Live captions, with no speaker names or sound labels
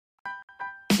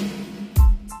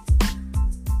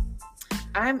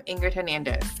I'm Ingrid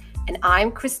Hernandez. And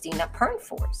I'm Christina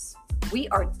Pernfors. We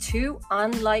are two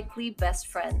unlikely best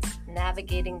friends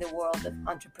navigating the world of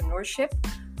entrepreneurship,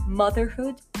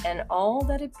 motherhood, and all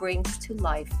that it brings to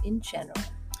life in general.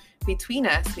 Between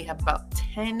us, we have about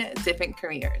 10 different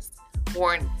careers,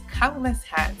 worn countless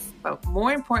hats, but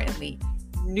more importantly,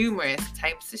 numerous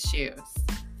types of shoes.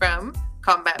 From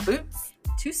combat boots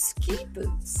to ski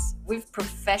boots, we've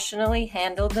professionally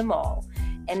handled them all.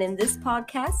 And in this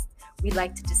podcast, we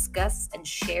like to discuss and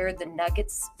share the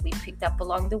nuggets we picked up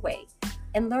along the way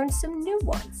and learn some new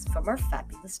ones from our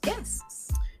fabulous guests.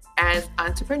 As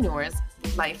entrepreneurs,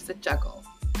 life's a juggle.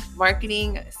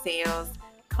 Marketing, sales,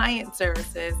 client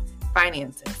services,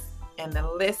 finances, and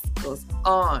the list goes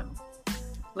on.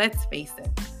 Let's face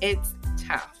it, it's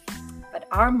tough. But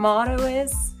our motto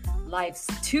is, life's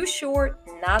too short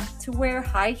not to wear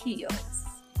high heels.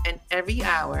 And every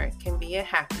hour can be a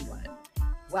happy one.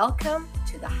 Welcome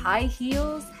to the High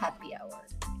Heels Happy Hour.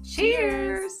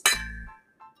 Cheers!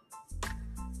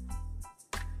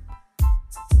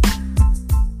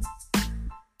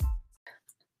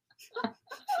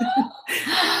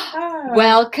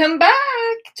 Welcome back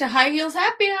to High Heels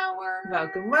Happy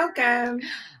Hour. Welcome.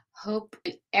 Hope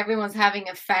everyone's having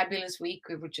a fabulous week.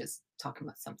 We were just talking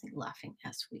about something, laughing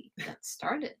as we got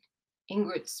started.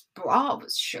 Ingrid's bra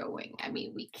was showing. I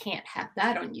mean, we can't have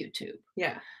that on YouTube.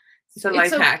 Yeah. It's a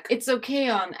life hack. It's okay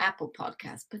on Apple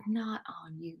Podcasts, but not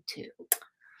on YouTube.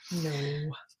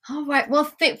 No. All right.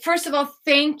 Well, first of all,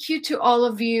 thank you to all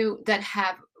of you that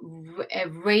have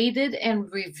rated and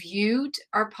reviewed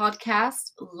our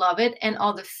podcast. Love it. And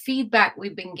all the feedback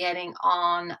we've been getting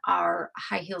on our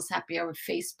High Heels Happy Hour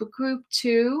Facebook group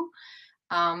too.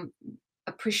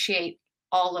 Appreciate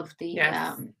all of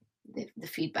the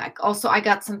feedback. Also, I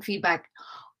got some feedback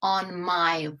on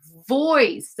my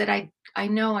voice that I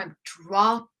know I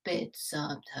drop it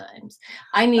sometimes.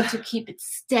 I need to keep it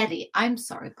steady. I'm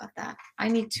sorry about that. I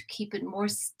need to keep it more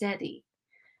steady.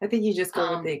 I think you just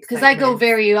go with the excitement. Because I go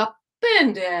very up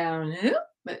and down,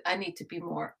 but I need to be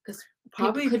more, because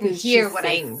probably couldn't hear what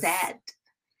I said.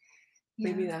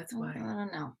 Maybe that's why. I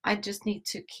don't know. I just need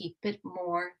to keep it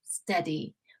more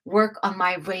steady. Work on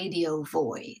my radio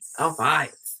voice. Oh,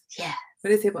 right. Yeah. What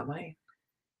did it say about mine?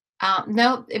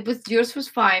 No, yours was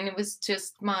fine. It was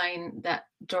just mine that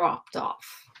dropped off.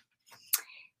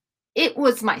 It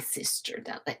was my sister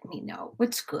that let me know.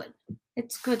 It's good.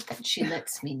 It's good that she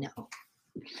lets me know.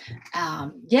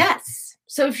 Yes.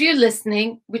 So if you're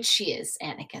listening, which she is,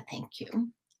 Annika, thank you.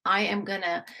 I am going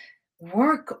to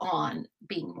work on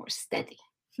being more steady.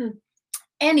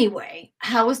 Anyway,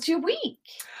 how was your week?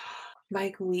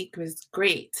 My week was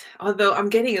great. Although I'm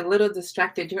getting a little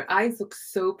distracted. Your eyes look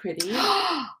so pretty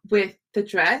with the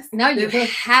dress. Now you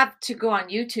have to go on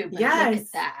YouTube and look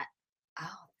at that.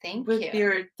 Oh, thank you.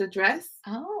 With the dress.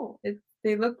 Oh.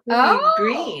 They look really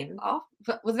green. Oh,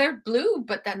 well, they're blue,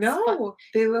 but that's no.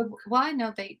 They look. Well, I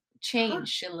know they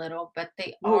change a little, but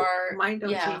they are. Mine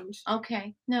don't change.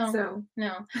 Okay. No. So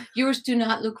no, yours do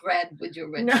not look red with your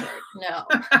red shirt. No.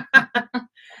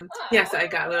 Yes, I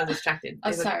got a little distracted. Oh,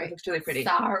 sorry. It looks really pretty.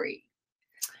 Sorry.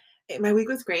 My week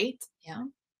was great. Yeah.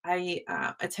 I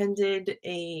attended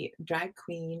a drag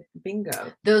queen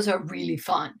bingo. Those are really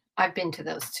fun. I've been to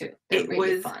those too. They're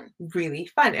really fun. Really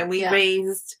fun. And we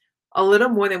raised a little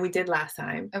more than we did last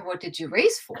time. And what did you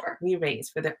raise for? We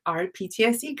raised for our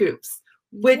PTSD groups,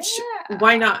 which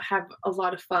why not have a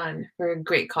lot of fun for a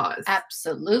great cause?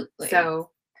 Absolutely. So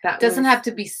that doesn't have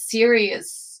to be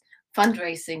serious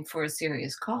fundraising for a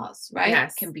serious cause, right?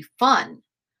 Yes. It can be fun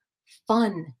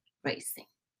racing.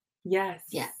 Yes.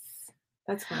 Yes.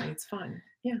 That's why it's fun.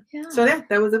 Yeah. So that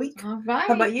was a week. All right.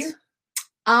 How about you?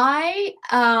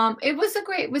 It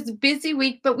was a busy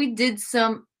week, but we did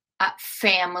some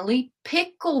family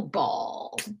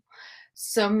pickleball.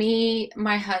 So me,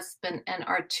 my husband, and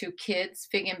our two kids,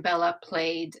 Fig and Bella,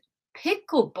 played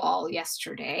pickleball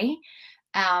yesterday.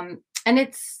 And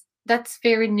that's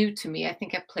very new to me. I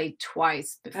think I played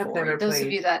twice before. I've never Those played.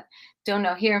 of you that don't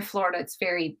know, here in Florida,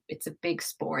 it's a big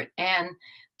sport. And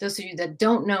those of you that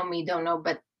don't know me don't know,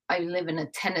 but I live in a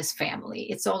tennis family.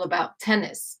 It's all about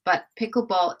tennis, but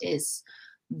pickleball is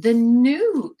the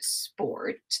new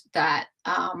sport that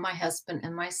my husband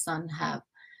and my son have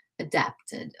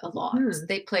adapted a lot.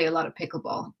 They play a lot of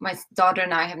pickleball. My daughter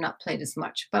and I have not played as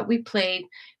much, but we played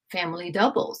family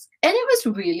doubles, and it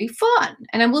was really fun.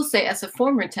 And I will say, as a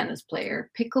former tennis player,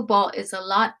 pickleball is a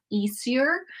lot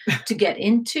easier to get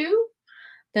into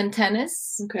than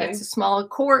tennis. Okay. It's a smaller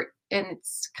court, and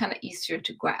it's kind of easier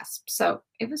to grasp. So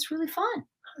it was really fun.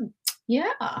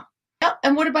 Yeah.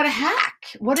 And what about a hack?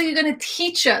 What are you going to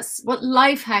teach us? What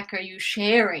life hack are you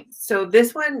sharing? So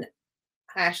this one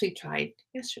I actually tried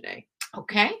yesterday,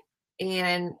 Okay.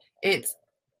 and it's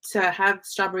to have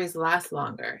strawberries last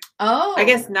longer. Oh. I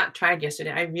guess not tried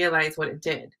yesterday. I realized what it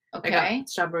did. I Okay. got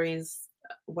strawberries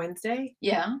Wednesday,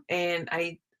 Yeah. and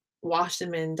I washed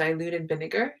them in diluted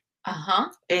vinegar, Uh-huh.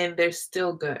 and they're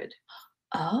still good.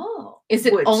 Oh. Is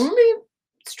it Which only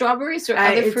strawberries or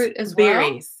other it's fruit as well?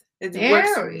 berries. It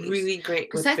works Berries. really great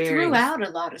Because with I threw berries. out a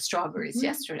lot of strawberries Mhm.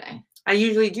 yesterday. I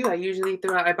usually do. I usually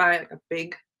throw out. I buy like a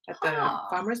big at the Huh.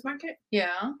 farmer's market.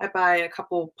 Yeah. I buy a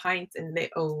couple pints, and they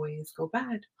always go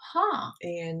bad. Huh.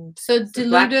 And So the diluted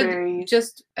blackberries,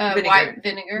 just vinegar. white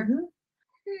vinegar.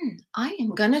 Mhm. I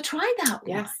am gonna try that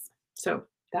one. Yes. So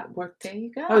that worked. There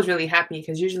you go. I was really happy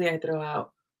because usually I throw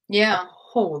out a Yeah.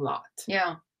 whole lot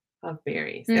Yeah. of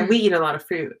berries, and we eat a lot of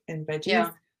fruit and veggies.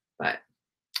 Yeah. But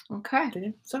Okay.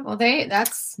 yeah, so Well,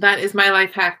 that's that is my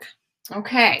life hack.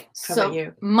 okay. How So about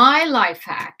you? my life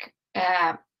hack.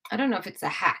 I don't know if it's a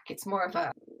hack. It's more of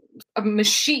a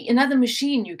machine, another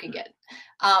machine you can get.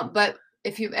 But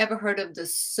if you've ever heard of the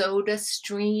Soda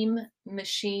Stream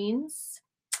machines,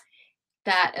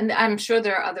 and I'm sure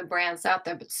there are other brands out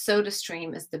there, but Soda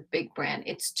Stream is the big brand.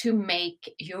 It's to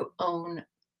make your own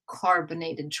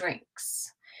carbonated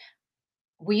drinks.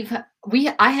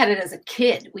 I had it as a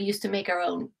kid. We used to make our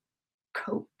own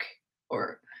Coke,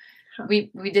 or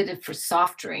we did it for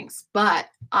soft drinks, but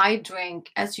I drink,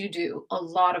 as you do, a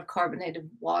lot of carbonated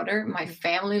water. My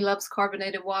family loves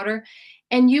carbonated water,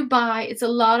 and it's a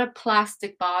lot of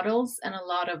plastic bottles and a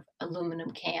lot of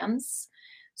aluminum cans.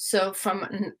 So from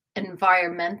an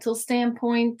environmental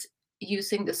standpoint,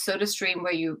 using the Soda Stream,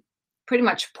 where you pretty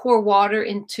much pour water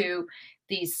into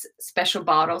these special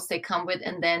bottles they come with,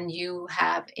 and then you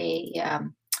have a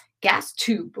gas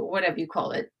tube or whatever you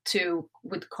call it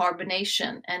with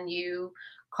carbonation, and you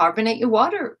carbonate your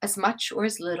water as much or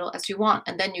as little as you want,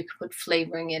 and then you can put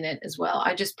flavoring in it as well.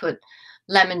 I just put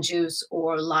lemon juice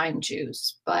or lime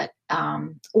juice, but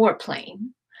or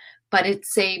plain, but it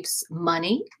saves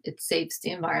money, it saves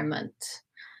the environment.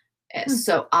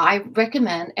 So I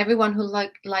recommend everyone who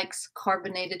likes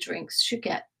carbonated drinks should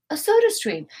get a Soda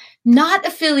Stream. Not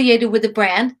affiliated with the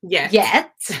brand yet.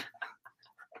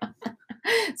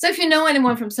 So if you know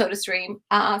anyone from Soda Stream,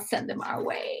 send them our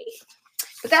way.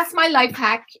 But that's my life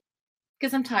hack,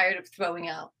 because I'm tired of throwing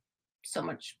out so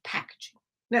much packaging.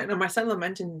 No, my son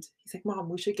mentioned, he's like, Mom,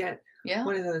 we should get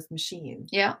one of those machines.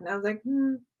 Yeah. And I was like,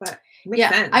 but it makes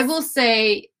sense. I will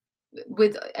say,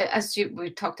 we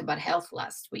talked about health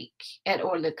last week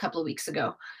or a couple of weeks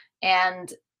ago,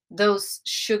 and those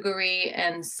sugary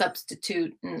and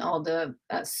substitute and all the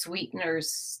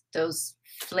sweeteners, those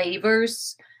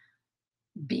flavors,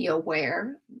 be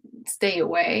aware, stay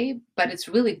away. But it's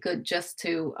really good just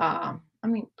to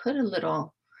put a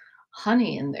little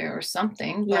honey in there or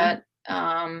something. But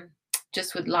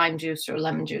just with lime juice or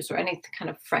lemon juice or any kind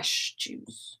of fresh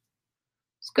juice,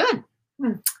 it's good.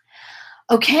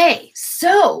 Okay,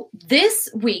 so this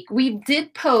week we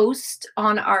did post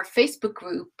on our Facebook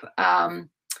group a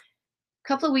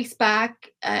couple of weeks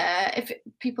back if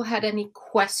people had any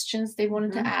questions they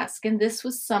wanted to ask, and this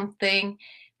was something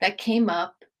that came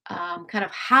up, kind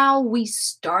of how we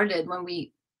started when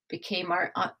we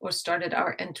started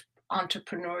our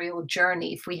entrepreneurial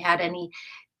journey, if we had any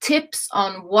tips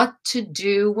on what to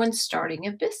do when starting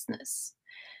a business.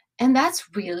 And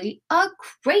that's really a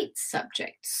great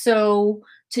subject. So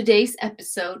today's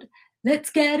episode,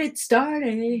 let's get it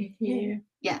started here.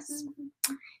 Yes.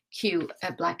 Cue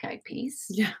a Black Eyed Peas.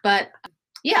 Yeah. But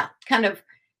kind of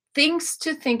things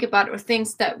to think about, or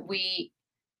things that we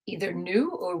either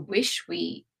knew or wish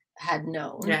we had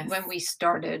known when we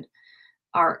started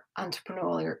our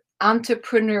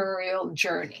entrepreneurial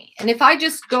journey. And if I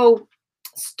just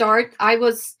start, I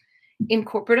was in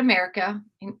corporate America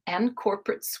and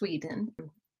corporate Sweden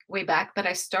way back, but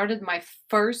I started my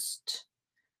first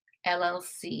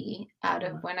LLC out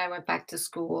of when I went back to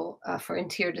school for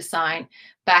interior design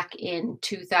back in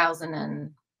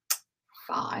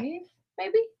 2005,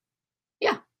 maybe.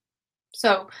 Yeah.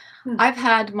 So I've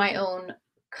had my own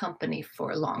company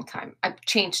for a long time. I've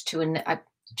changed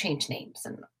names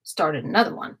and started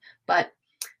another one, but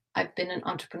I've been an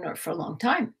entrepreneur for a long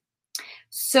time.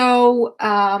 So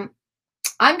I'm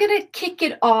going to kick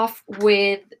it off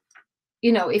with,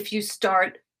 if you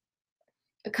start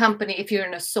a company, if you're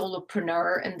a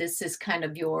solopreneur and this is kind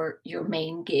of your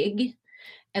main gig,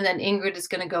 and then Ingrid is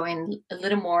going to go in a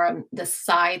little more on the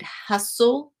side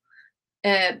hustle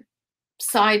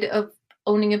side of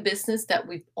owning a business that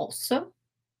we've also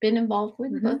been involved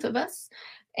with, both of us.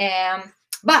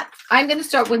 But I'm going to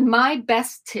start with my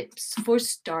best tips for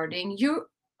starting your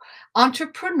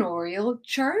entrepreneurial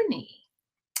journey.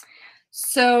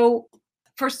 So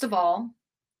first of all,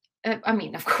 I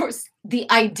mean, of course, the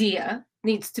idea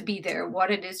needs to be there,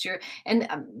 what it is and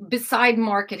beside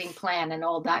marketing plan and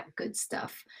all that good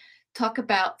stuff, talk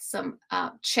about some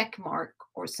check mark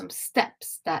or some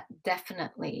steps that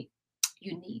definitely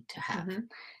you need to have. Mm-hmm.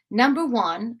 Number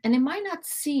one, and it might not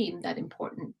seem that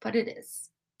important, but it is,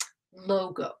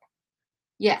 logo.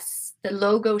 Yes, the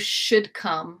logo should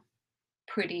come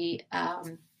pretty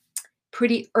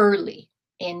early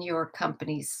in your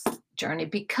company's journey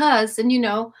because, and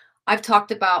I've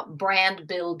talked about brand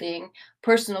building,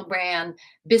 personal brand,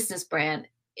 business brand.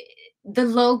 The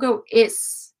logo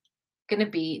is going to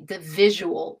be the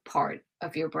visual part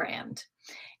of your brand.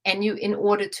 And in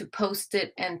order to post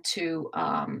it and to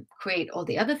create all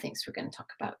the other things we're going to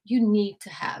talk about, you need to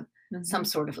have some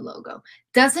sort of a logo.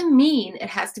 Doesn't mean it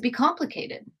has to be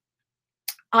complicated.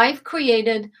 I've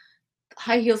created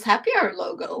High Heels Happy Hour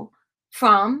logo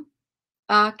from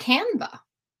Canva.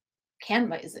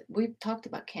 Canva we've talked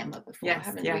about Canva before,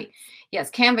 haven't we? Yes,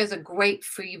 Canva is a great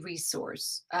free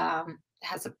resource. It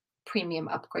has a premium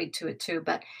upgrade to it too,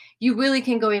 but you really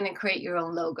can go in and create your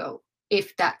own logo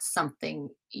if that's something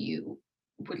you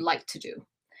would like to do.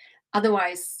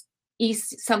 Otherwise,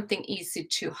 something easy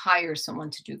to hire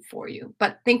someone to do for you.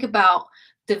 But think about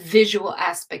the visual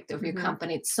aspect of your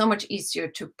company. It's so much easier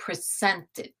to present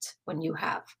it when you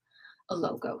have a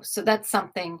logo. So that's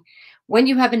something, when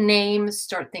you have a name,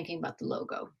 start thinking about the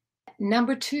logo.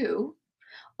 Number two,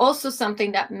 also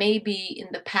something that maybe in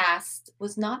the past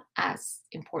was not as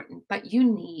important, but you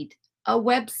need a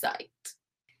website.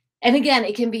 And again,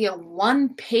 it can be a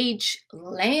one-page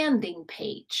landing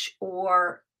page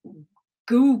or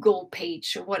Google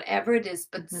page or whatever it is,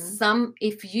 but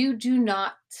if you do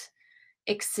not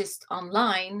exist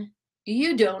online,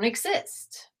 you don't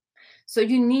exist. So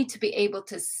you need to be able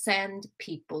to send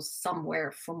people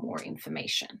somewhere for more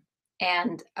information.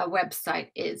 And a website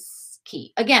is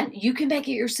key. Again, you can make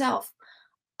it yourself.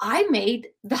 I made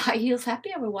the High Heels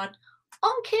Happy Hour one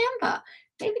on Canva.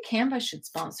 Maybe Canva should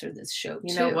sponsor this show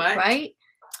too, know what? Right?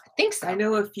 I think so. I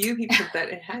know a few people that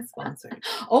it has sponsored.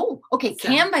 Oh, okay. So.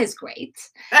 Canva is great.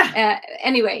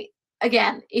 Anyway,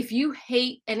 again, if you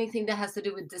hate anything that has to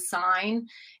do with design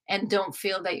and don't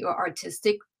feel that you're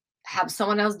artistic, have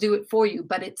someone else do it for you.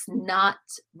 But it's not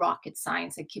rocket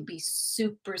science. It can be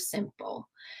super simple.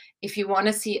 If you want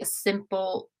to see a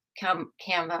simple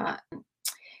Canva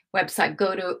website,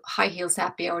 go to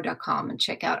highheelshappyhour.com and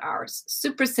check out ours.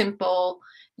 Super simple.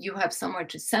 You have somewhere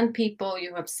to send people.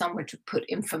 You have somewhere to put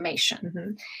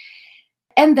information.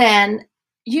 And then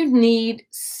you need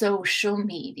social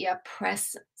media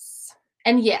presence.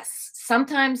 And yes,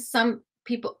 sometimes some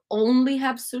people only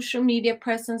have social media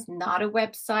presence, not a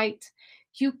website.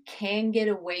 You can get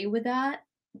away with that,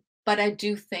 but I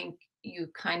do think you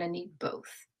kind of need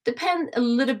both. Depend a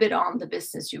little bit on the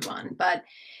business you run, but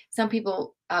some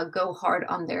people go hard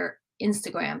on their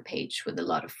Instagram page with a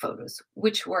lot of photos,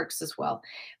 which works as well.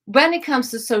 When it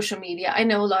comes to social media, I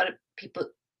know a lot of people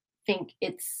think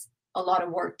it's a lot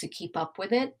of work to keep up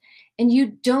with it, and you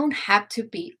don't have to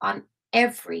be on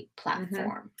every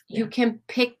platform. You can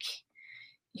pick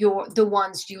the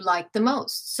ones you like the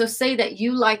most. So say that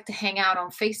you like to hang out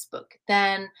on Facebook,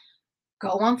 then go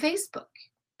on Facebook.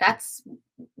 That's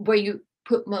where you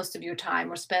put most of your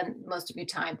time or spend most of your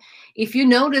time. If you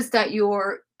notice that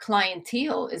your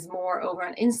clientele is more over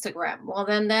on Instagram, well,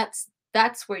 then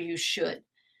that's where you should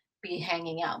be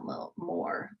hanging out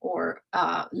more. Or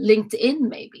LinkedIn,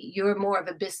 maybe you're more of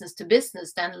a business to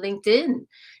business, then LinkedIn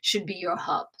should be your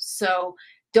hub. So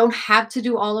don't have to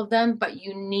do all of them, but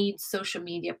you need social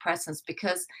media presence,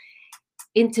 because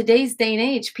in today's day and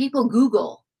age, people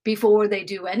Google before they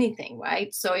do anything,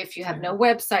 right? So if you have no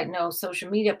website, no social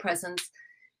media presence,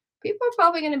 people are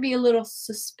probably going to be a little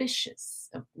suspicious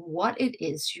of what it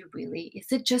is you really,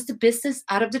 is it just a business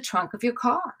out of the trunk of your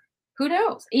car? Who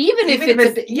knows? Even if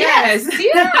it's yes,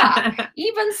 yeah,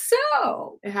 even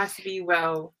so. It has to be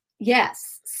well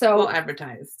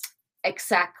advertised.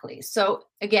 Exactly. So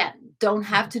again, don't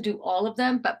have to do all of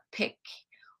them, but pick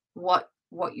what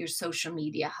your social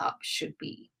media hub should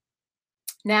be.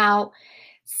 Now,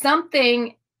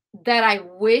 something that I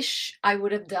wish I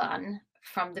would have done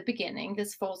from the beginning,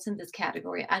 this falls in this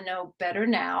category, I know better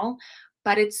now,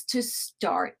 but it's to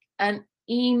start an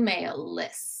email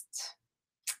list.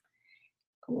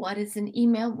 What is an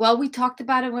email? Well, we talked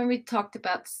about it when we talked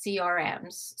about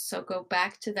CRMs. So go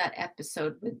back to that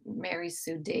episode with Mary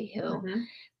Sue Dayhill.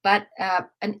 But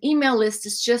an email list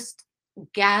is just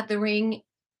gathering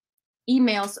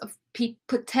emails of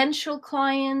potential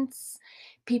clients,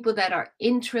 people that are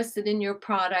interested in your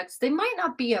products. They might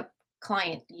not be a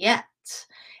client yet,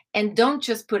 And don't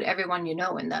just put everyone you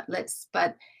know in that list,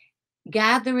 but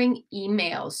gathering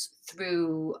emails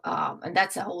through, and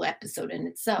that's a whole episode in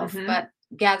itself, but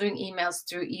gathering emails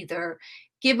through either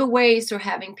giveaways or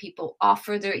having people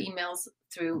offer their emails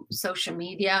through social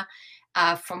media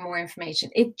for more information.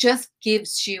 It just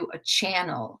gives you a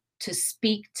channel to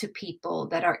speak to people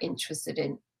that are interested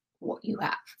in what you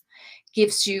have.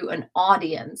 Gives you an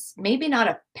audience, maybe not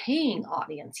a paying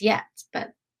audience yet,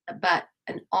 but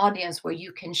an audience where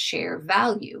you can share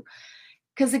value.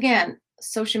 Because again,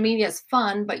 social media is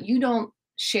fun, but you don't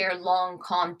share long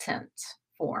content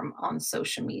form on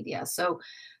social media. So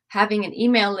having an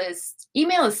email list,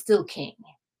 email is still king.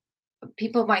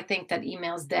 People might think that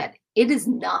email is dead. It is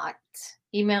not.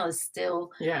 Email is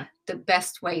still the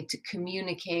best way to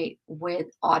communicate with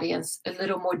audience, a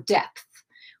little more depth,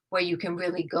 where you can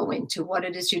really go into what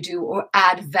it is you do or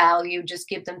add value, just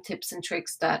give them tips and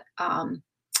tricks that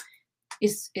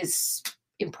is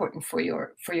important for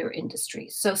your industry.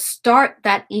 So start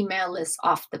that email list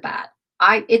off the bat.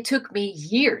 It took me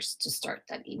years to start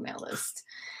that email list.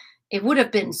 It would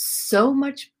have been so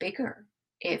much bigger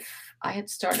if I had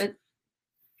started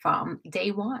from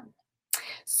day one.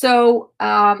 So,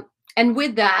 and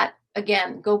with that,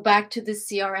 again, go back to the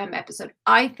CRM episode.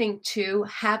 I think too,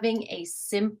 having a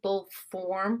simple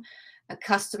form, a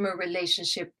customer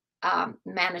relationship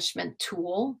management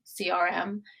tool,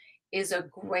 CRM, is a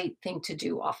great thing to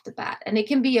do off the bat. And it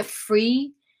can be a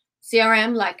free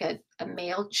CRM, like a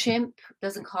MailChimp,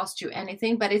 doesn't cost you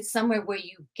anything, but it's somewhere where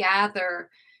you gather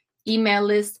email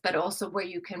lists, but also where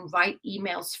you can write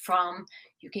emails from.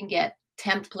 You can get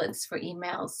templates for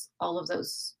emails, all of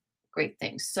those great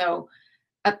things. So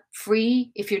a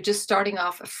free, if you're just starting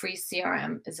off, a free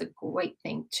CRM is a great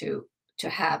thing to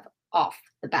have off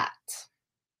the bat.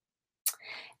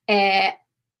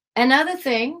 Another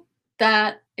thing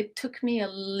that it took me a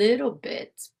little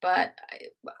bit, but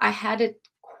I had it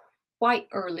quite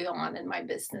early on in my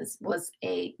business, was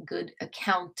a good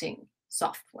accounting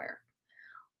software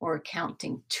or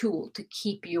accounting tool to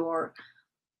keep your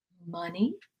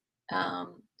money,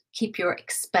 keep your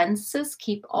expenses,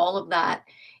 keep all of that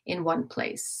in one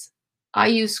place. I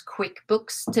use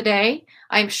QuickBooks today.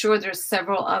 I'm sure there's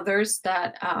several others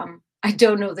that I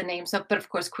don't know the names of, but of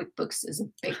course QuickBooks is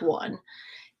a big one.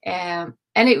 And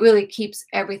it really keeps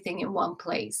everything in one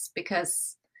place,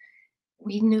 because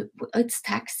we knew it's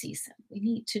tax season. We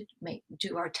need to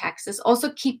do our taxes.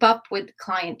 Also keep up with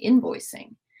client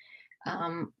invoicing.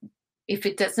 If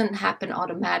it doesn't happen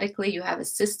automatically, you have a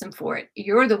system for it.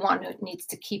 You're the one who needs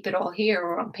to keep it all here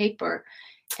or on paper.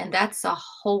 And that's a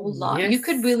whole lot. Yes. You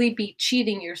could really be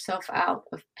cheating yourself out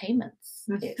of payments.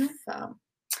 If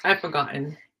I've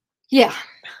forgotten. Yeah.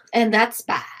 And that's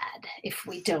bad if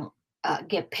we don't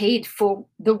get paid for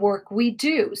the work we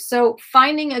do. So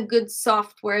finding a good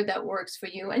software that works for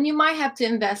you, and you might have to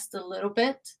invest a little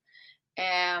bit,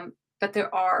 but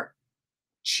there are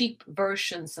cheap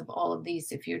versions of all of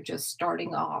these. If you're just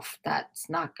starting off, that's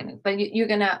not gonna, but you're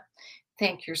gonna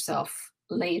thank yourself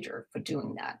later for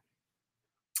doing that.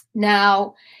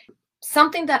 Now,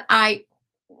 something that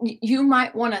you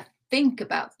might want to think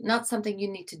about, not something you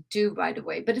need to do right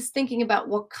away, but it's thinking about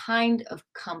what kind of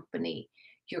company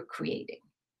you're creating.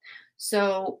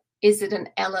 So is it an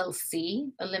LLC,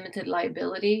 a limited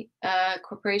liability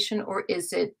corporation, or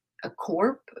is it a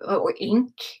corp or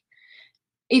Inc?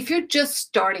 If you're just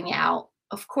starting out,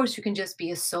 of course, you can just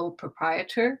be a sole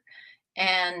proprietor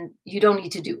and you don't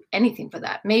need to do anything for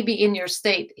that. Maybe in your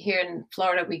state, here in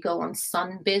Florida, we go on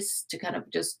SunBiz to kind of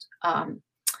just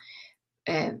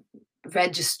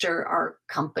register our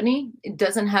company. It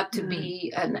doesn't have to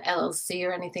be an LLC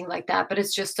or anything like that, but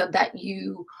it's just so that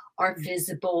you are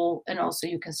visible, and also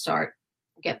you can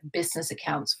get business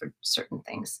accounts for certain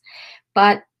things.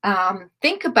 But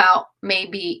think about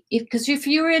maybe, because if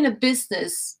you're in a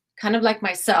business, kind of like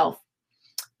myself,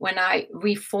 when I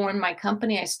reformed my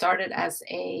company, I started as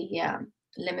a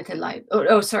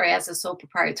as a sole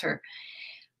proprietor.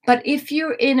 But if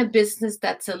you're in a business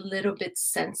that's a little bit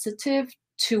sensitive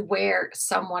to where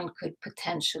someone could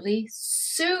potentially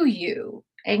sue you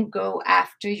and go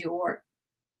after your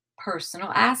personal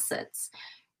assets,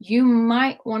 you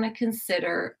might want to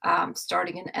consider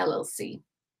starting an LLC,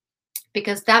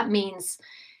 because that means,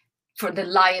 for the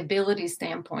liability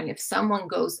standpoint, if someone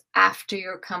goes after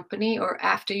your company or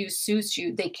after you, sues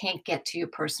you, they can't get to your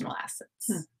personal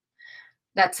assets.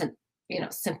 That's a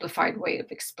simplified way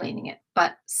of explaining it,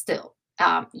 but still,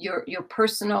 your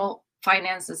personal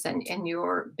finances and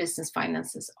your business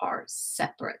finances are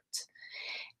separate.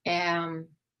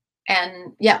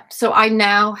 And yeah, so I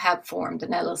now have formed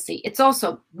an LLC. It's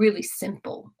also really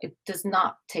simple. It does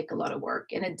not take a lot of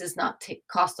work, and it does not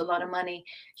cost a lot of money.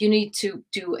 You need to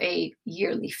do a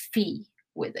yearly fee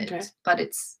with it, Okay. but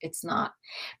it's not.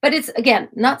 But it's, again,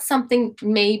 not something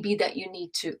maybe that you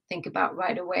need to think about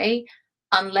right away,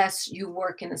 unless you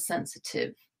work in a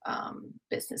sensitive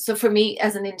business. So for me,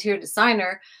 as an interior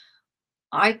designer,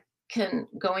 I can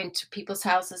go into people's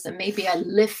houses and maybe I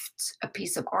lift a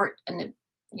piece of art and it,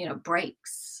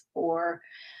 breaks. Or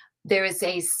there is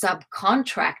a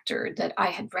subcontractor that I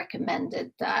had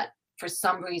recommended that for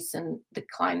some reason the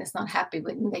client is not happy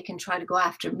with, and they can try to go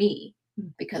after me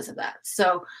Mm. because of that.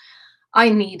 So I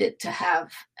needed to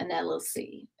have an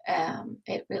LLC.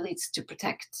 It really is to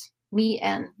protect me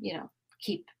and,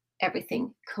 keep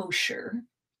everything kosher.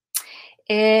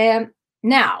 And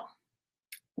now,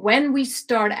 when we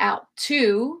start out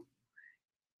too,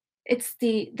 it's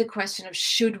the question of,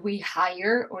 should we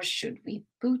hire or should we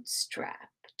bootstrap,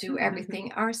 do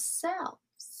everything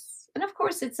ourselves? And of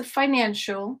course, it's a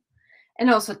financial and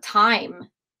also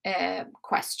time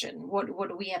question. What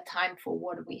do we have time for?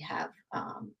 What do we have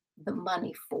the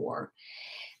money for?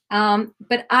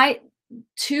 But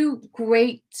two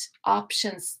great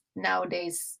options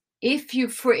nowadays. If you,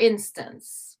 for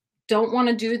instance, don't want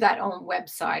to do that own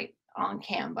website on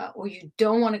Canva, or you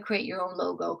don't want to create your own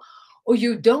logo, or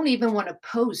you don't even want to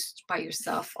post by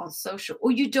yourself on social,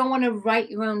 or you don't want to write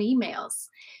your own emails,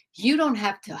 you don't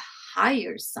have to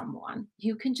hire someone.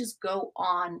 You can just go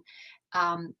on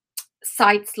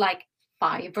sites like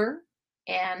Fiverr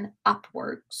and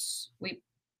Upworks. We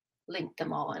link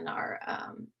them all in our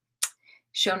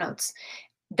show notes,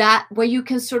 that where you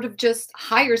can sort of just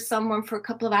hire someone for a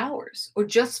couple of hours or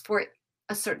just for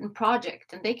a certain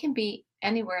project, and they can be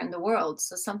anywhere in the world.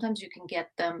 So sometimes you can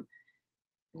get them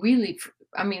really,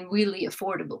 really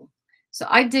affordable. So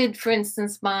I did, for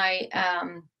instance, my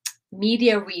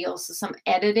media reel, so some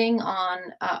editing on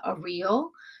a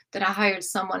reel that I hired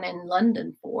someone in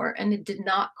London for, and it did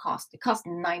not cost, it cost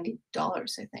 $90,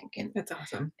 I think. And That's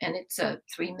awesome. and it's a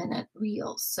 3-minute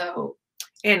reel. So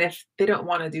And if they don't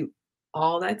want to do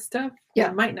all that stuff, Yeah.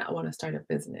 they might not want to start a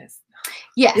business.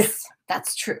 yes,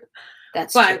 that's true.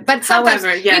 That's But true. But sometimes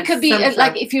however, yes, it could be some like,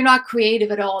 stuff- if you're not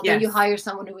creative at all, then you Yes. hire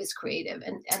someone who is creative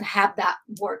and have that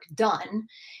work done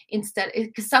instead.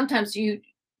 Because sometimes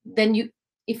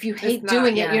if you hate not-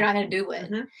 doing it, yeah. you're not going to do it.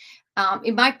 Mhm.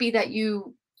 It might be that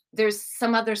there's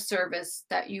some other service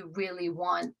that you really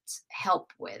want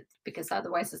help with, because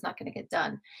otherwise it's not going to get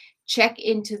done. Check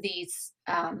into these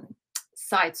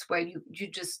sites where you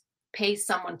just pay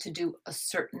someone to do a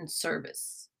certain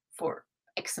service for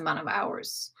X amount of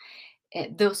hours.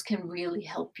 Those can really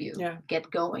help you Yeah. get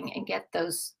going and get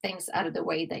those things out of the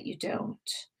way that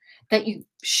you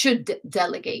should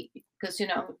delegate. Because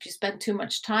if you spend too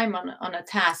much time on a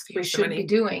task you Waste of should money. be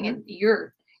doing, Mhm.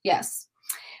 and yes.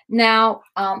 Now,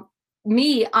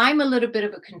 me, I'm a little bit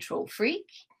of a control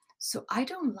freak, so I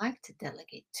don't like to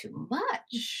delegate too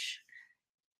much.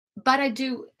 But I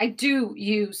do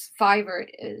use Fiverr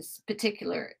as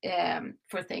particular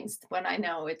for things when I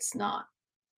know it's not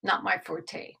my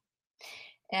forte.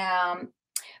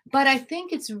 But I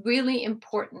think it's really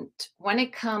important when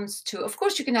it comes to, of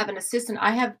course, you can have an assistant.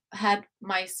 I have had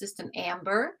my assistant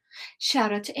Amber.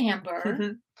 Shout out to Amber.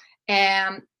 Mhm.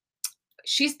 And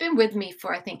she's been with me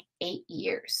for, I think, 8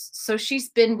 years. So she's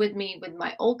been with me with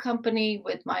my old company,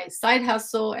 with my side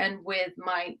hustle, and with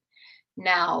my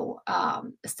now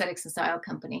aesthetics and style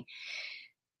company.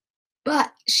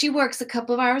 But she works a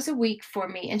couple of hours a week for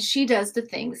me, and she does the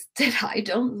things that I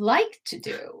don't like to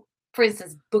do. For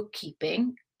instance,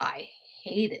 bookkeeping. I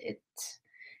hate it.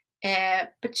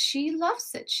 But she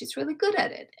loves it. She's really good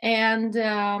at it. And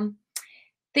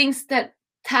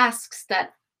tasks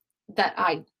that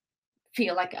I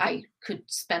feel like I could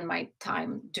spend my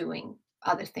time doing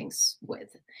other things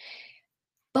with.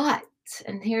 But,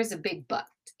 and here's a big but,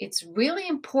 it's really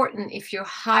important, if you're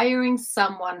hiring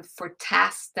someone for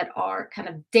tasks that are kind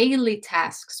of daily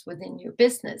tasks within your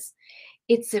business,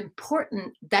 it's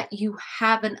important that you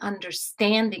have an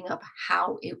understanding of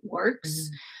how it works,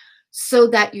 Mhm. so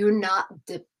that you're not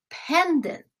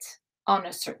dependent on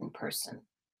a certain person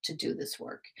to do this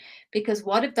work. Because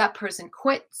what if that person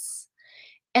quits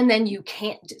and then you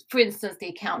can't for instance, the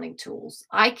accounting tools.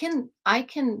 I can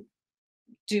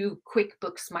do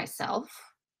QuickBooks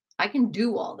myself. I can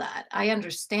do all that. I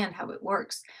understand how it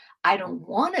works. I don't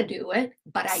want to do it,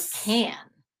 but I can.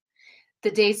 The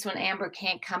days when Amber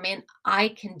can't come in, I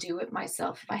can do it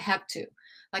myself if I have to.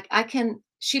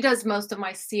 She does most of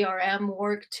my CRM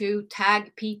work too,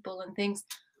 tag people and things.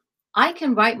 I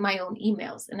can write my own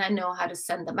emails and I know how to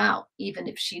send them out. Even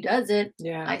if she does it,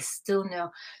 Yeah. I still know.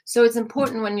 So it's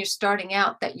important when you're starting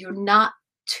out that you're not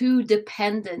too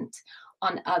dependent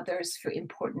on others for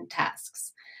important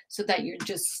tasks, so that you're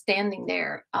just standing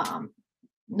there,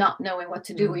 not knowing what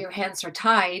to do. Mhm. Your hands are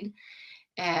tied,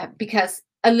 because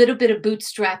a little bit of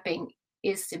bootstrapping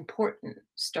is important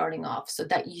starting off, so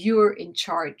that you're in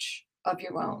charge of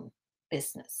your own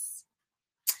business.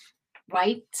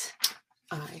 Right?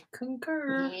 I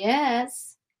concur.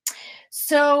 Yes.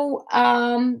 So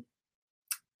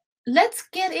let's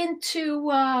get into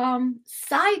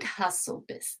side hustle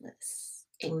business,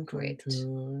 Ingrid.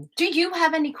 Do you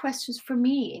have any questions for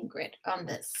me, Ingrid, on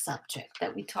this subject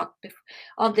that we talked before,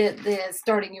 on the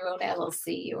starting your own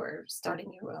LLC or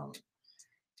starting your own?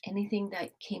 Anything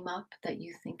that came up that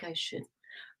you think I should?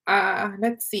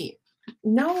 Let's see.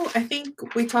 No, I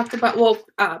think we talked about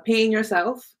paying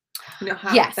yourself. You know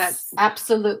how Yes, that's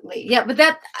absolutely. Yeah, but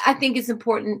that I think is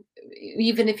important,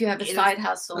 even if you have a It is- side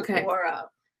hustle okay. or a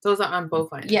Those are on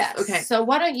both ends. yes. Okay. So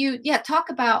why don't you talk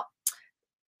about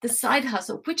the side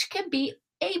hustle, which can be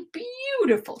a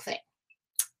beautiful thing.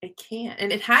 It can,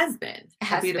 and it has been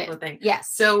a beautiful thing.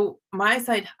 Yes. So my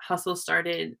side hustle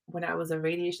started when I was a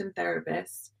radiation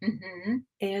therapist Mm-hmm.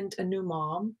 and a new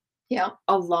mom, Yeah.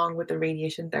 along with a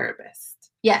radiation therapist.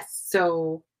 Yes.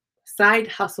 So side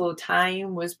hustle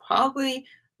time was probably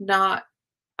not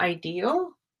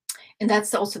ideal. And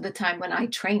that's also the time when I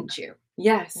trained you.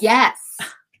 Yes. Yes.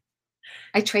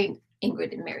 I trained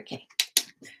Ingrid and Mary Kay.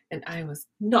 And I was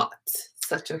not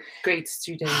such a great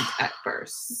student at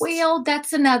first. Well,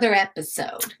 that's another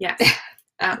episode. Yes.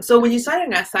 So when you start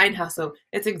on a side hustle,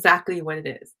 it's exactly what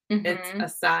it is. Mhm. It's a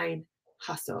side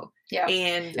hustle. Yeah.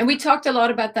 And we talked a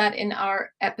lot about that in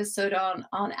our episode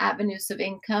on avenues of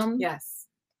income. yes.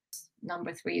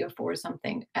 Number 3 or 4 or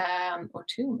something, or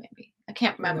 2 maybe. I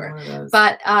can't remember. Either one of those.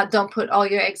 But don't put all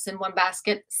your eggs in one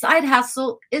basket. Side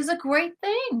hustle is a great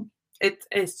thing.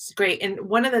 It's great. And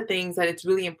one of the things that it's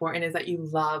really important is that you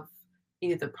love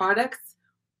either the products,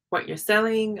 what you're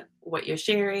selling, what you're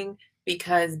sharing,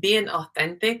 because being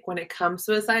authentic when it comes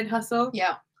to a side hustle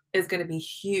Yeah. is going to be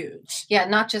huge. Yeah,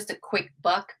 not just a quick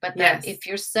buck, but that Yes. if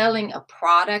you're selling a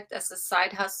product as a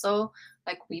side hustle,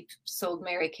 like we've sold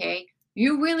Mary Kay,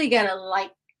 you really gotta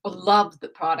love the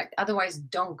product. Otherwise,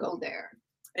 don't go there.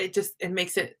 It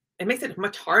makes it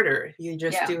much harder if you're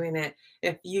just Yeah. doing it.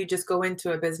 If you just go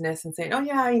into a business and say, oh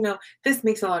yeah, you know, this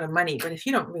makes a lot of money, but if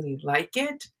you don't really like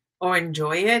it or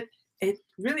enjoy it, it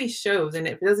really shows. And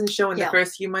if it doesn't show in the Yeah.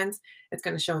 first few months, it's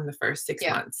going to show in the first 6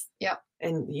 Yeah. months. Yeah.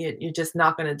 And you're just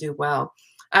not going to do well.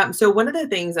 So one of the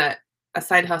things that a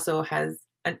side hustle has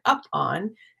an up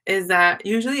on is that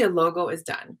usually a logo is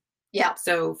done. Yeah.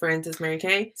 So for instance, Mary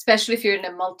Kay, Especially if you're in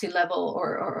a multi-level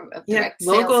or a direct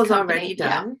sales logo is company. already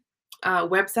done.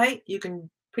 Website, you can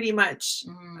pretty much,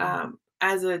 Yeah.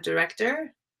 as a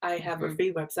director, I have a Mhm.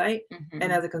 free website, Mhm.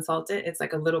 and as a consultant, it's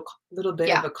like a little bit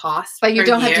Yeah. of a cost. But you per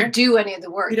don't year. have to do any of the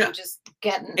work. You You're don't- just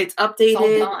getting It's all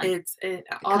updated. done. It's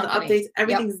all the company. updates. Yep.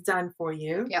 Everything's done for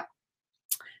you. Yep.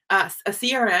 A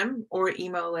CRM or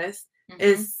email list Mhm.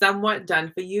 is somewhat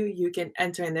done for you. You can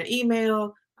enter in their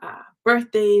email,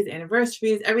 birthdays,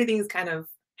 anniversaries. Everything's kind of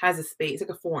has a space, like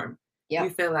a form Yep. you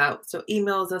fill out. So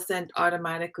emails are sent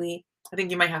automatically. I think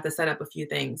you might have to set up a few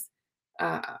things.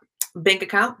 Bank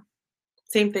account,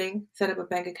 same thing. Set up a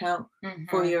bank account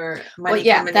for Mhm. your money Well,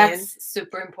 yeah, coming in. that's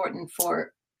super important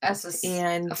for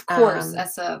And of course,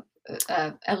 as a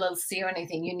LLC or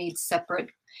anything, you need separate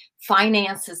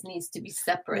finances. Needs to be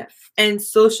separate. And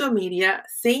social media,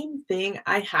 same thing.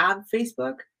 I have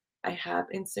Facebook, I have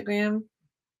Instagram.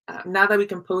 Now that we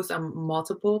can post on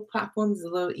multiple platforms, it's a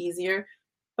little easier.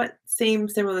 But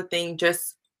similar thing.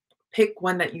 Just pick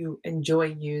one that you enjoy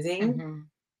using Mhm.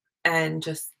 and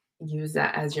just use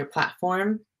that as your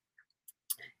platform.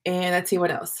 And let's see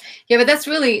what else. Yeah, but that's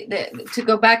really to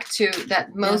go back to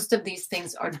that. Most of these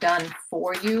things are done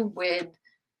for you with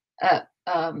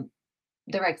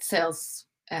direct sales,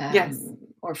 Yes.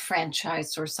 or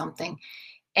franchise or something,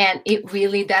 and it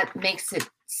really that makes it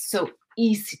so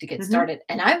easy to get Mhm. started.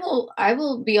 And I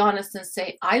will be honest and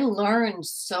say I learned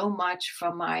so much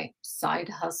from my side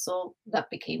hustle that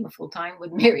became a full time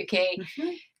with Mary Kay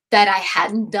Mhm. that I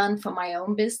hadn't done for my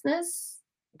own business,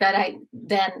 that I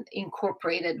then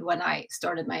incorporated when I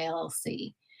started my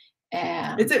LLC.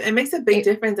 And It makes a big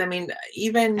difference. I mean,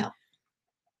 even Yeah.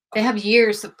 they have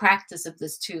years of practice of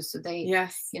this too, so they,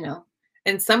 yes. you know,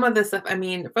 And some of the stuff, I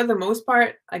mean, for the most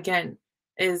part, again,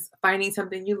 is finding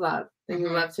something you love that you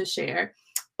Mhm. love to share.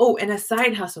 Oh, and a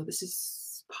side hustle. This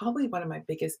is probably one of my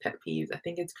biggest pet peeves. I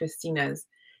think it's Christina's.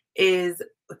 is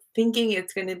thinking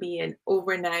it's going to be an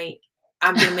overnight,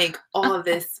 I'm going to make all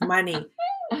this money.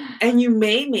 And you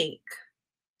may make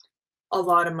a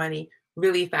lot of money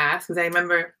really fast. Because I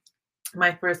remember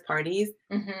my first parties,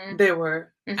 they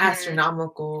were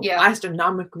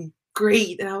astronomically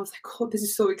great. And I was like, oh, this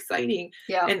is so exciting.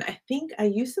 Yeah. And I think I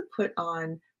used to put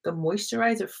on the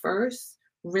moisturizer first,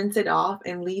 rinse it off,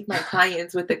 and leave my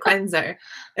clients with the cleanser.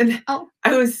 And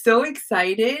I was so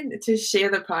excited to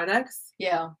share the products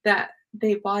that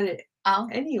they bought it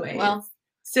anyway. Well,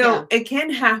 so it can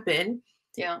happen.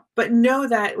 Yeah. But know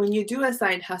that when you do a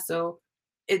side hustle,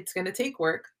 it's going to take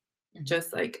work,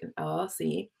 just like an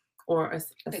LLC or a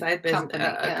side business,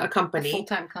 a company. A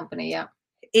full-time company, yeah.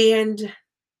 And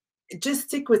just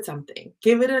stick with something.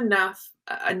 Give it enough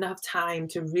time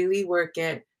to really work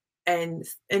it and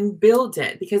build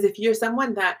it. Because if you're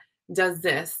someone that does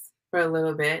this for a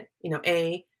little bit,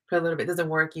 A for a little bit doesn't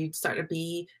work, you start a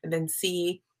B and then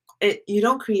C, you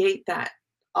don't create that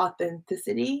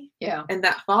authenticity and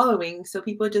that following. So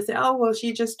people just say, oh, well,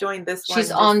 she just joined this one.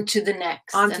 She's on to the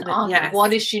next.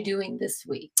 What is she doing this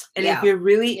week? And if you're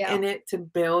really in it to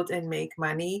build and make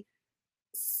money,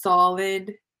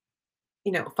 solid,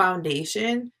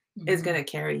 foundation is going to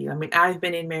carry you. I mean, I've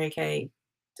been in Mary Kay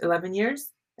 11 years.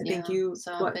 I think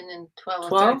I've been in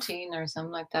 12 or 13 or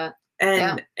something like that.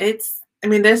 And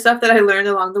there's stuff that I learned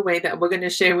along the way that we're going to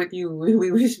share with you.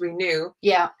 We wish we knew.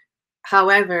 Yeah.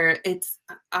 However,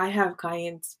 I have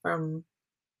clients from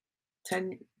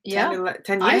 10 years ago.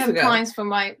 I have clients from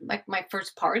my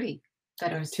first party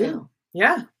that are still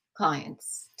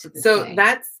clients to this day.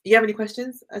 You have any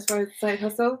questions as far as side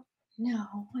hustle?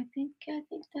 No, I think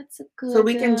that's a good. So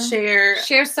we can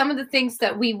share some of the things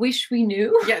that we wish we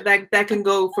knew. Yeah, that can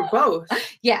go for both.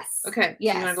 Yes. Okay.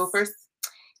 Yes. You want to go first?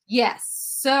 Yes.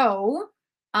 So.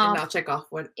 And I'll check off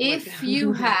what. If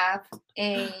you have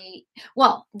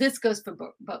this goes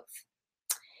for both.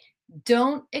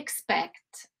 Don't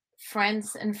expect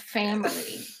friends and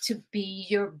family to be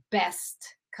your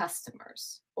best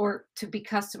customers or to be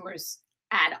customers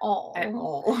at all. At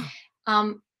all.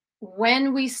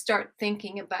 When we start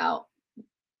thinking about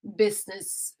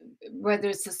business, whether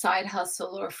it's a side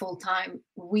hustle or full-time,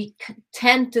 we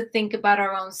tend to think about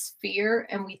our own sphere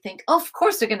and we think, oh, of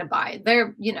course they're going to buy it.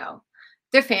 Their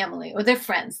family or their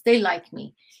friends, they like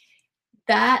me.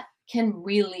 That can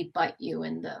really bite you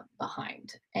in the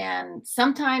behind. And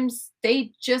sometimes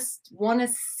they just want to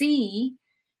see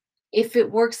if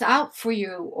it works out for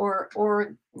you or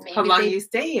maybe how long you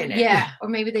stay in it. Yeah. Or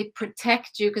maybe they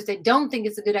protect you because they don't think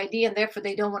it's a good idea and therefore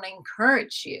they don't want to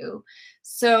encourage you.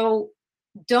 So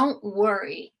don't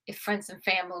worry if friends and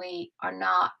family are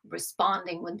not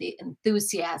responding with the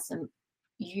enthusiasm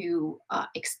you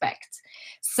expect.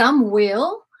 Some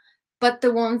will, but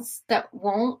the ones that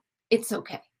won't, it's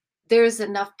okay. There's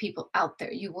enough people out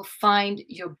there. You will find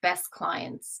your best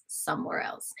clients somewhere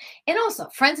else. And also,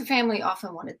 friends and family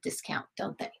often want a discount,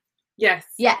 don't they? Yes.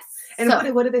 Yes. And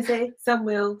what do they say? Some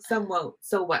will, some won't.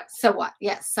 So what? So what?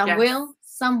 Yes. Some will,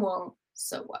 some won't.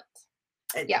 So what?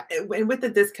 Yeah. And with the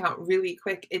discount, really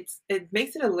quick, it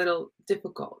makes it a little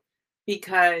difficult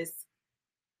because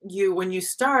when you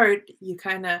start, you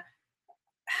kind of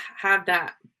have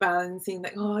that balancing,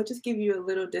 like, oh, I'll just give you a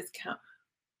little discount.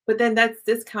 But then that's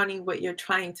discounting what you're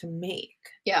trying to make.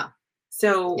 Yeah.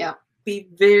 So be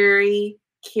very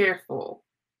careful.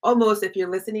 Almost if you're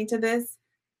listening to this,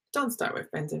 don't start with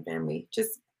friends and family.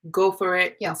 Just go for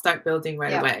it and start building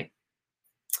right away.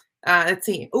 Let's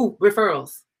see. Oh,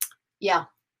 referrals. Yeah.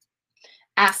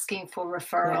 Asking for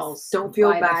referrals. Yes. Don't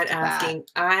feel bad asking.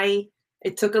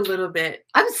 It took a little bit.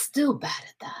 I'm still bad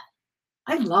at that.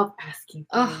 I love asking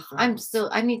for referrals.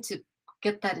 I need to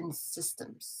get that in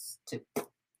systems too.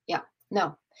 Yeah.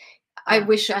 No. I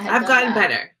wish I had. I've gotten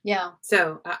better. Yeah.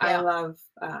 So I love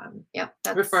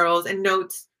referrals and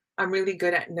notes. I'm really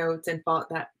good at notes and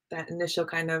that initial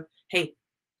kind of, hey,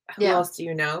 who else do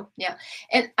you know? Yeah.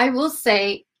 And I will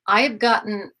say I have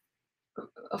gotten,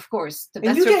 of course, the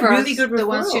best referrals. Get really good referrals. The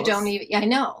ones you don't even. Yeah, I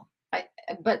know.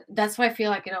 But that's why I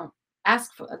feel like I don't I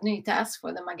need to ask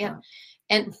for them again.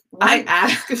 And I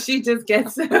ask, she just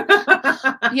gets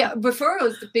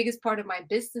referrals. The biggest part of my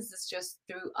business is just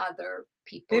through other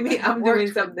people. Maybe I'm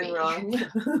doing something wrong.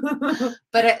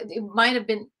 But it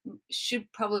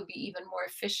should probably be even more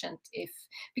efficient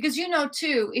because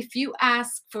too, if you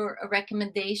ask for a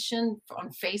recommendation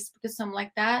on Facebook or something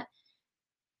like that,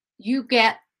 you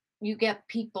get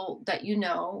people that you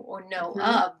know or know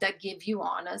of that give you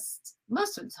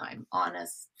most of the time,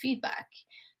 honest feedback.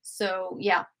 So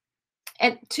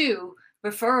and 2,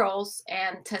 referrals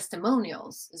and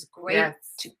testimonials is great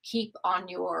to keep on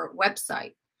your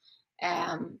website.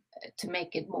 to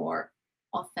make it more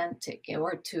authentic,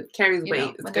 or to, Carries you know,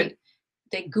 weight. It's when good.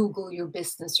 they Google your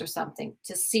business or something,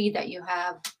 to see that you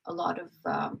have a lot of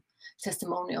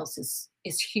testimonials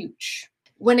is huge.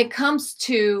 When it comes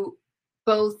to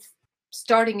both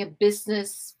starting a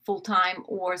business full-time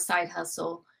or side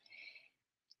hustle,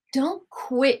 don't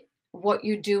quit what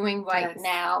you're doing right Yes.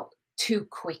 now too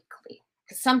quickly.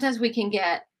 Because sometimes we can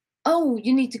get, oh,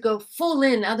 you need to go full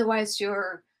in, otherwise if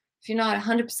you're not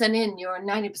 100% in, you're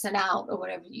 90% out, or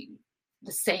whatever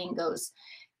the saying goes.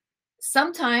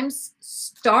 Sometimes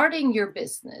starting your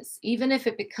business, even if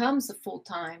it becomes a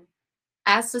full-time,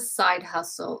 as a side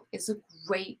hustle, is a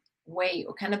great way,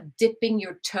 or kind of dipping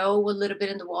your toe a little bit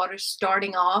in the water,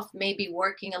 starting off, maybe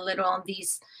working a little on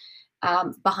these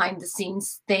behind the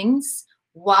scenes things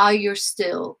while you're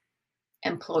still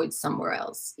employed somewhere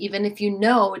else. Even if you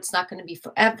know it's not going to be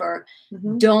forever,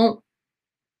 don't,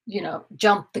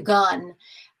 jump the gun,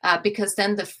 because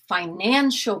then the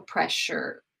financial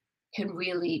pressure can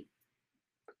really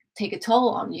take a toll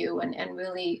on you, and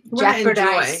really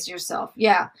jeopardize yourself.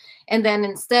 Yeah. And then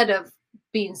instead of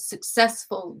being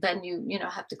successful, then you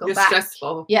have to go You're back.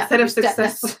 Stressful. Yeah. Instead of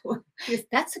successful.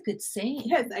 That's a good saying.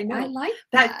 Yes, I know. I like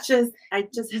that.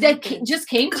 That just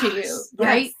came to you,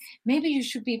 right? Yes. Maybe you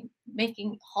should be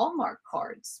making Hallmark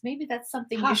cards. Maybe that's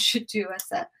something you should do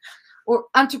or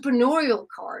entrepreneurial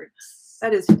cards.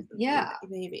 That is,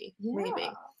 maybe.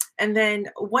 And then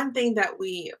one thing that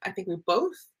I think we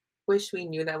both wish we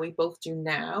knew that we both do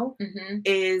now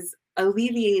is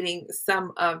alleviating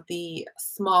some of the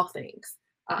small things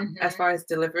as far as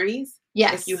deliveries.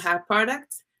 Yes. If you have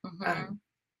products,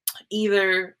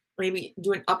 either maybe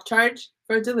do an upcharge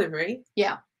for a delivery.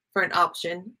 Yeah. For an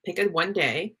option, pick it one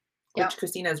day, which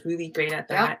Christina is really great at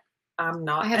that. Yep. I'm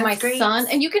not. I have my son,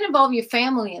 and you can involve your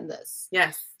family in this.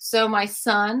 Yes. So my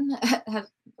son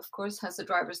of course has a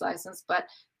driver's license, but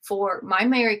for my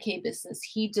Mary Kay business,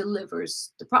 he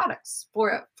delivers the products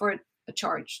for a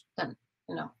charge. Then,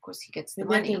 of course, he gets the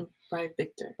money. By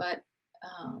Victor. But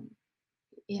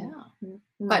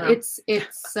but it's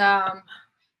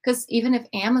because even if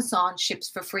Amazon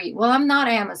ships for free, well, I'm not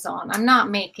Amazon. I'm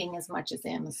not making as much as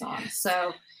Amazon.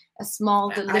 So a small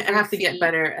delivery I have to get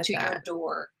better at to that. your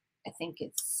door. I think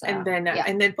it's and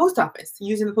then post office,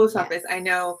 using the post office. I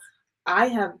know I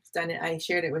have done it. I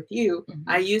shared it with you.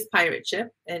 I use Pirate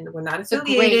Ship, and we're not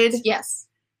affiliated.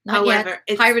 Not however,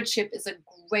 yet. Pirate Ship is a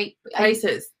great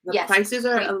prices. The prices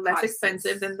are less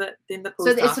expensive than the post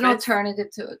office. So it's an alternative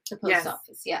to the post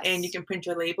office. Yes, and you can print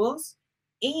your labels.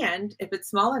 And if it's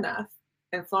small enough,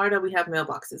 in Florida we have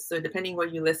mailboxes. So depending where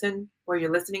you're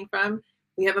listening from,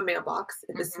 we have a mailbox.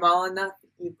 If it's small enough,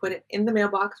 you put it in the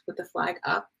mailbox with the flag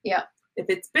up. Yeah. If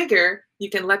it's bigger, you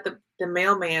can let the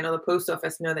mailman or the post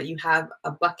office know that you have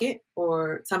a bucket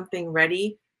or something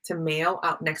ready to mail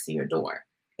out next to your door.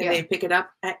 And they pick it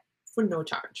up for no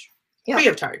charge. Free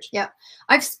of charge. Yeah.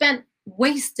 I've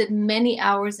wasted many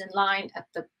hours in line at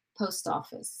the post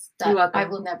office that I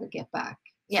will never get back.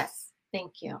 Yes.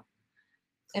 Thank you.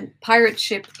 And Pirate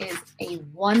Ship is a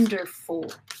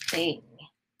wonderful thing.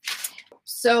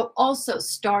 So also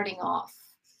starting off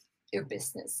your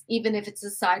business, even if it's a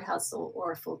side hustle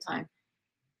or a full-time,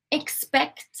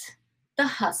 expect the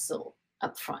hustle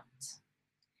up front.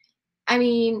 I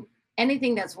mean,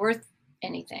 anything that's worth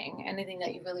anything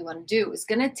that you really want to do is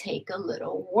going to take a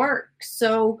little work.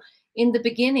 So in the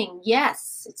beginning,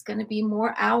 yes, it's going to be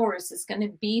more hours. It's going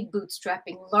to be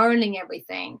bootstrapping, learning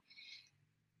everything.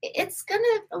 It's going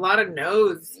to a lot of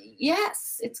no's.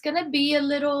 Yes, it's going to be a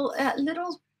little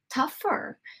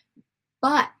tougher.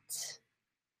 But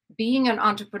being an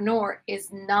entrepreneur is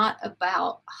not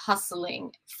about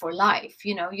hustling for life.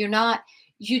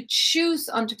 You choose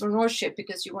entrepreneurship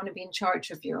because you want to be in charge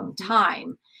of your own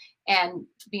time and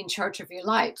be in charge of your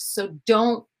life. So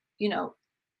don't,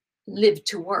 live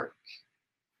to work.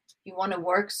 You want to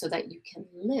work so that you can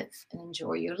live and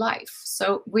enjoy your life.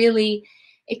 So really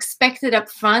expect it up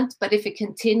front, but if it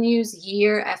continues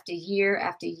year after year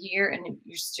after year and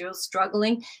you're still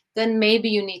struggling, then maybe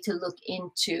you need to look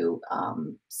into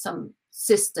some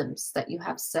systems that you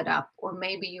have set up, or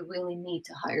maybe you really need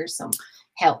to hire some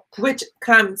help. Which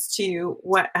comes to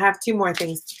I have two more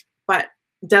things, but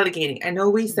delegating. I know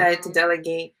we said to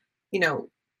delegate,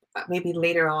 maybe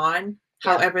later on.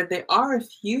 Yeah. However, there are a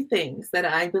few things that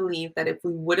I believe that if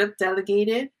we would have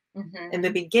delegated in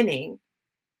the beginning,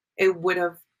 it would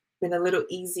have been a little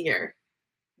easier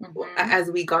as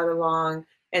we got along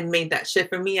and made that shift.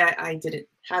 For me, I didn't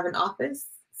have an office,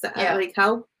 so I like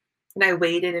help. And I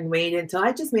waited until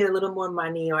I just made a little more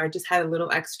money, or I just had a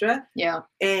little extra. Yeah.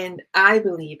 And I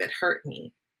believe it hurt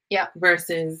me. Yeah.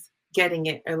 Versus getting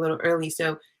it a little early.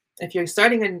 So if you're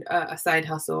starting a side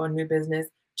hustle or new business,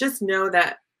 just know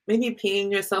that maybe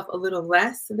paying yourself a little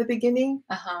less in the beginning,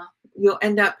 you'll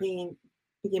end up being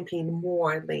paid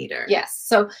more later. Yes.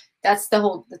 So that's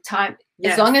the time.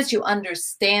 Yes. As long as you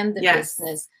understand the Yes.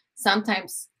 business,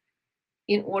 sometimes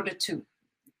in order to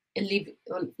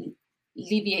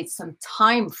alleviate some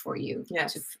time for you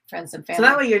Yes. to friends and family. So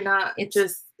that way you're not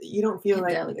you don't feel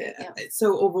like it's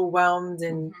so overwhelmed,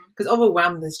 and because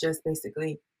overwhelmed is just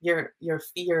basically your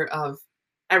fear of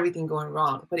everything going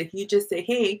wrong. But if you just say,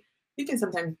 hey, you can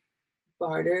sometimes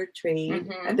barter,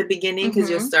 trade at the beginning because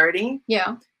you're starting.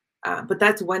 Yeah. But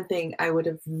that's one thing I would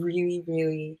have really,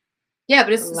 really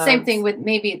but it's the same thing with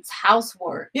maybe it's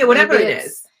housework. Yeah, whatever it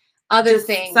is. Other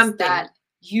things that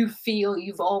you feel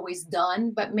you've always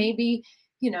done, but maybe,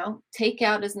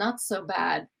 takeout is not so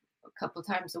bad a couple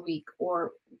times a week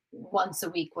or once a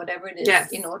week, whatever it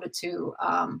is, in order to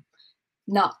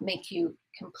not make you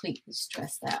completely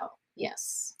stressed out.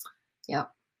 Yes. Yep.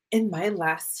 And my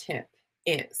last tip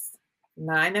is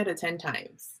 9 out of 10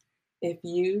 times, if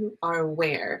you are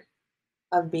aware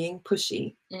of being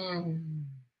pushy,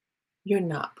 you're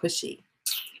not pushy.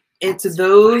 It's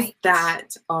those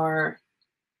that are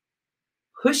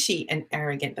pushy and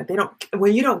arrogant, that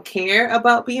when you don't care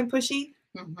about being pushy,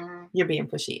 you're being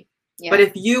pushy. Yeah. But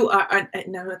if you are, I don't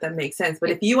know if that makes sense,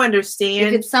 but if you understand.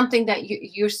 If it's something that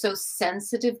you're so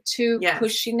sensitive to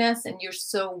pushiness, and you're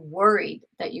so worried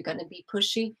that you're going to be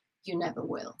pushy, you never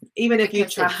will. Even if you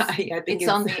try, I think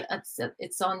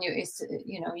it's on you.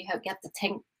 You have got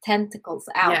the tentacles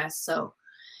out. Yes. So,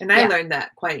 and I learned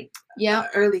that quite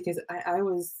early, because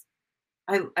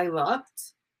I loved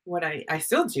what I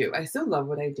still do. I still love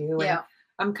what I do. And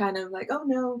I'm kind of like, oh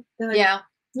no. They're like,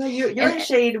 no, you're in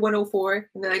shade 104.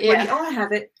 And they're like, I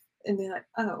have it. And they're like,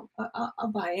 oh,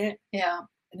 I'll buy it. Yeah.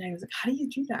 And I was like, how do you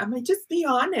do that? I'm like, just be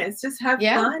honest, just have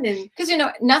fun. And because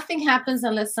nothing happens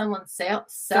unless someone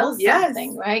sells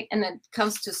something, right? And it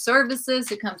comes to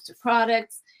services, it comes to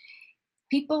products.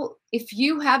 People, if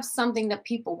you have something that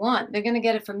people want, they're going to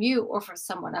get it from you or from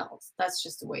someone else. That's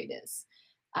just the way it is.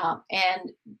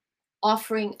 And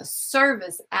offering a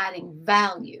service, adding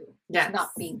value, is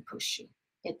not being pushy.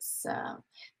 It's,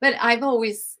 but I've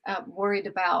always worried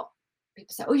about.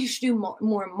 People say, oh, you should do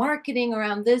more marketing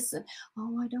around this. And,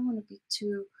 oh, I don't want to be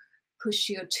too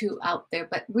pushy or too out there.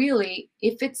 But really,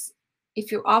 if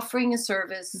you're offering a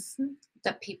service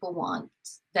that people want,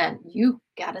 then you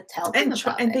got to tell them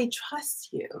about it. And they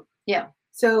trust you. Yeah.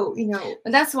 So,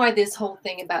 But that's why this whole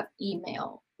thing about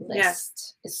email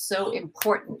list is so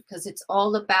important, because it's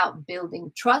all about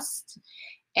building trust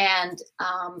and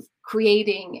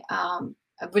creating a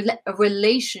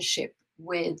relationship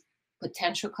with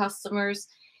potential customers,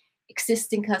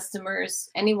 existing customers,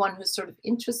 anyone who's sort of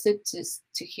interested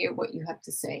to hear what you have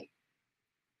to say.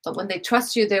 But when they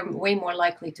trust you, they're way more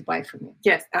likely to buy from you.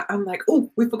 Yes. I'm like,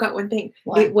 oh, we forgot one thing.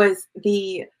 What? It was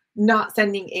the not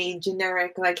sending a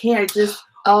generic, like, hey, I just.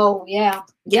 Oh, yeah.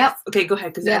 Yes. Okay, go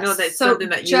ahead. Because I know that's something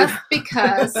that you. Just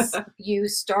because you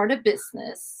start a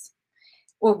business,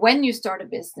 or when you start a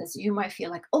business, you might feel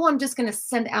like, oh, I'm just going to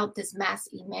send out this mass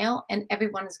email and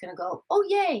everyone is going to go, oh,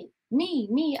 yay,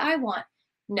 me, I want.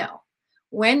 No.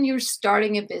 When you're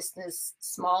starting a business,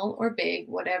 small or big,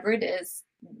 whatever it is,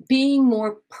 being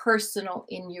more personal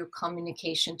in your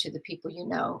communication to the people you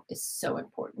know is so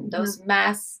important. Those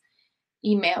mass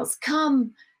emails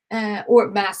or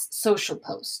mass social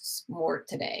posts more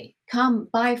today. Come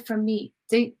buy from me.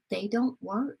 They don't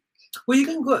work. Well, you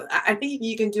can go. I think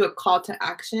you can do a call to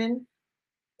action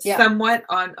somewhat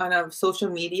on a social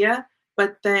media,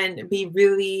 but then be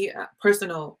really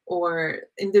personal or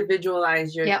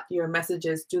individualize your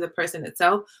messages to the person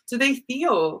itself, so they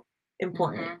feel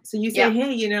important. So you say,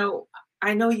 hey,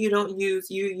 I know you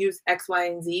use X, Y,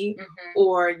 and Z,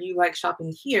 or you like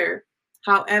shopping here.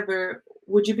 However,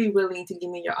 would you be willing to give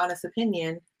me your honest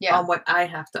opinion on what I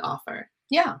have to offer?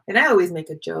 Yeah. And I always make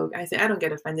a joke. I say, I don't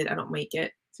get offended. I don't make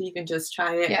it. So you can just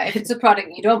try it. Yeah. If it's a product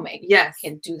you don't make, you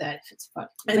can do that. If it's a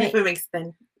product you make. If it makes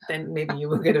sense, then maybe you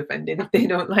will get offended if they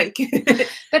don't like it.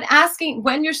 But asking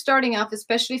when you're starting off,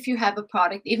 especially if you have a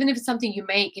product, even if it's something you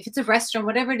make, if it's a restaurant,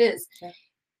 whatever it is,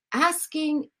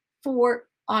 asking for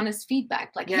honest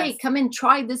feedback. Like, hey, come in,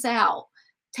 try this out.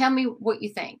 Tell me what you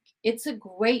think. It's a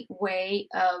great way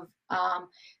of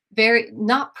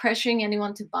not pressuring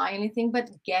anyone to buy anything, but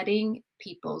getting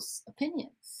people's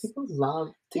opinions. People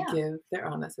love to give their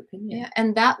honest opinion. Yeah,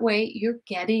 and that way you're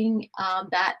getting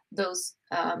those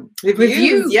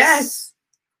reviews. Yes,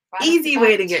 right, easy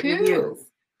way to get reviews.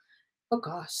 Oh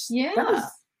gosh. Yeah.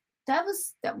 That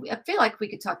was. I feel like we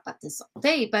could talk about this all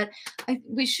day, but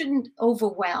we shouldn't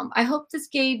overwhelm. I hope this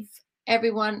gave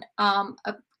everyone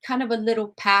a kind of a little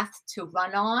path to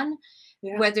run on,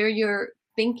 whether you're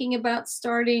thinking about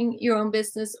starting your own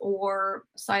business or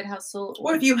side hustle.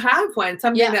 Or if you have one,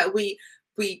 something that we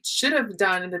should have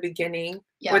done in the beginning,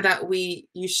 or that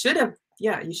you should have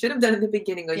done in the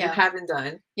beginning, or you haven't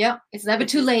done. Yeah, it's never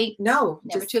too late. No,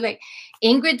 never too late.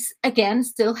 Ingrid's, again,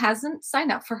 still hasn't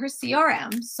signed up for her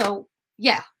CRM. So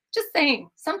yeah, just saying,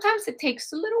 sometimes it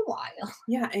takes a little while.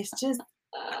 Yeah, it's just,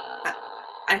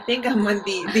 I think I'm on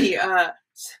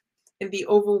in the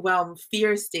overwhelmed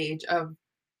fear stage of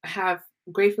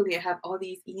gratefully I have all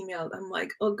these emails. I'm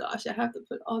like, oh gosh, I have to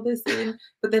put all this in.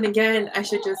 But then again, I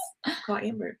should just call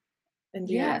Amber and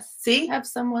do that. See? Have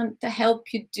someone to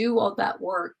help you do all that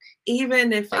work.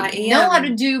 Even if I know how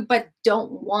to do, but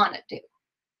don't want to do.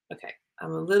 Okay.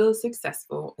 I'm a little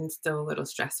successful and still a little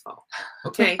stressful.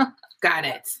 Okay. Got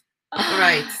it. All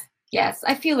right. Yes.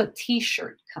 I feel a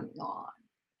t-shirt coming on.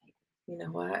 You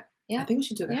know what? Yeah. I think we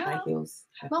should do the high heels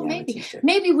happy hour maybe. T-shirt.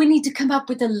 Maybe we need to come up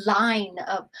with a line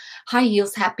of high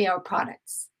heels happy hour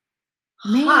products.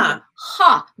 Maybe.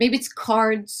 Maybe it's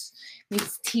cards. Maybe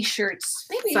it's t-shirts.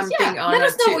 Maybe something on. Let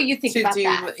us know what you think about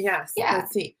that. Yes. Yeah.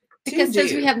 Let's see. Because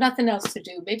since we have nothing else to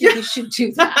do, maybe we should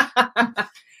do that.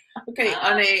 Okay.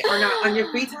 On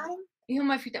your free time?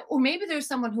 My free time. Or maybe there's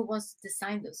someone who wants to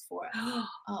design those for us.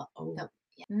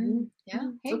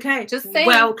 Hey, okay. Just saying.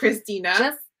 Well, Christina.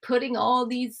 Just putting all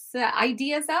these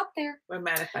ideas out there. We're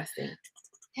manifesting.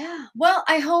 Yeah. Well,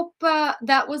 I hope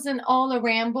that wasn't all a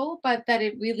ramble, but that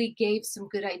it really gave some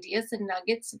good ideas and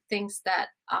nuggets of things that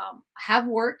have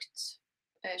worked,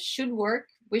 should work.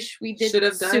 Wish we did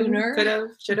sooner.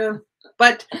 Should have.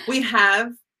 But we have,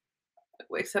 with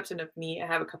the exception of me, I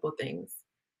have a couple of things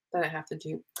that I have to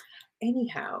do.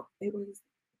 Anyhow, it was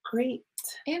great.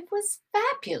 It was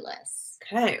fabulous.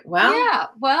 Okay. Well. Yeah.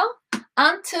 Well,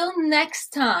 until next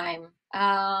time.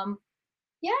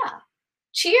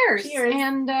 Cheers.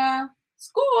 And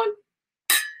skål.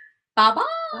 Bye-bye.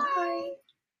 Bye.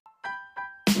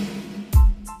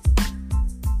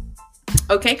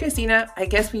 Okay, Christina, I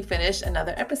guess we finished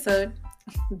another episode.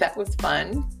 That was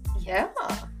fun. Yeah.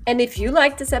 And if you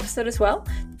liked this episode as well,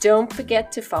 don't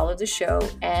forget to follow the show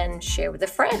and share with a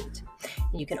friend.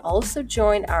 You can also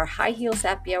join our High Heels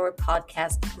Happy Hour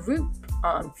podcast group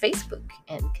on Facebook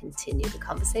and continue the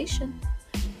conversation.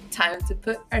 Time to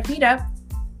put our feet up.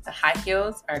 The high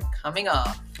heels are coming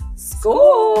off.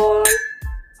 Skål!